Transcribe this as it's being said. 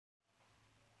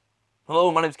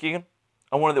Hello, my name is Keegan.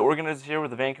 I'm one of the organizers here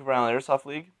with the Vancouver Island Airsoft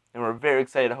League, and we're very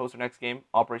excited to host our next game,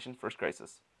 Operation First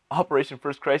Crisis. Operation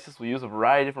First Crisis will use a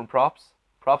variety of different props.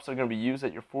 Props are going to be used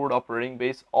at your forward operating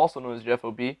base, also known as your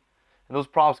FOB, and those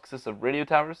props consist of radio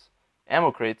towers,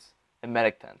 ammo crates, and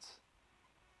medic tents.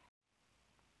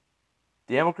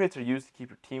 The ammo crates are used to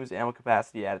keep your team's ammo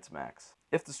capacity at its max.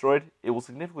 If destroyed, it will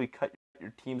significantly cut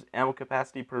your team's ammo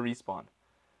capacity per respawn.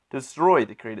 To destroy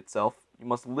the crate itself, you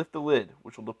must lift the lid,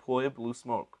 which will deploy a blue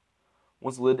smoke.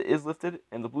 Once the lid is lifted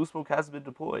and the blue smoke has been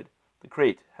deployed, the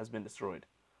crate has been destroyed.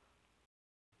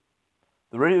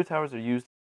 The radio towers are used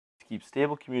to keep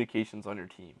stable communications on your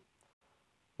team.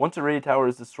 Once a radio tower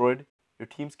is destroyed, your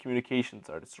team's communications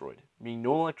are destroyed, meaning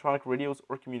no electronic radios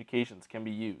or communications can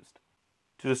be used.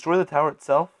 To destroy the tower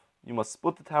itself, you must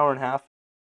split the tower in half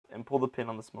and pull the pin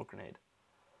on the smoke grenade.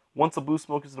 Once the blue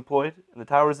smoke is deployed and the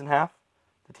tower is in half,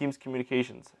 the team's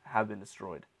communications have been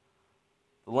destroyed.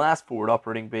 The last forward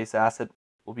operating base asset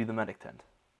will be the medic tent.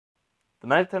 The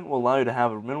medic tent will allow you to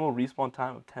have a minimal respawn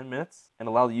time of 10 minutes and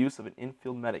allow the use of an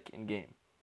infield medic in-game.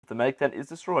 If the medic tent is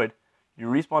destroyed, your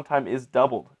respawn time is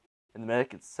doubled, and the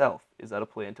medic itself is out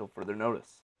of play until further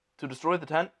notice. To destroy the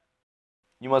tent,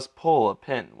 you must pull a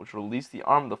pin which will release the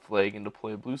arm of the flag and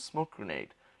deploy a blue smoke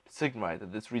grenade to signify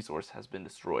that this resource has been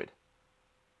destroyed.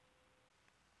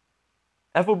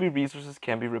 FOB resources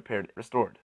can be repaired and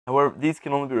restored. However, these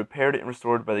can only be repaired and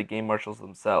restored by the game marshals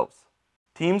themselves.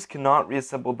 Teams cannot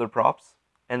reassemble their props,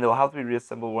 and they will have to be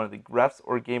reassembled by one of the refs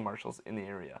or game marshals in the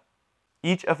area.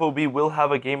 Each FOB will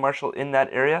have a game marshal in that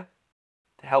area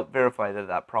to help verify that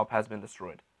that prop has been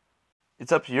destroyed.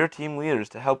 It's up to your team leaders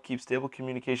to help keep stable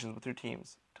communications with your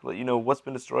teams, to let you know what's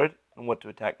been destroyed and what to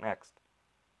attack next.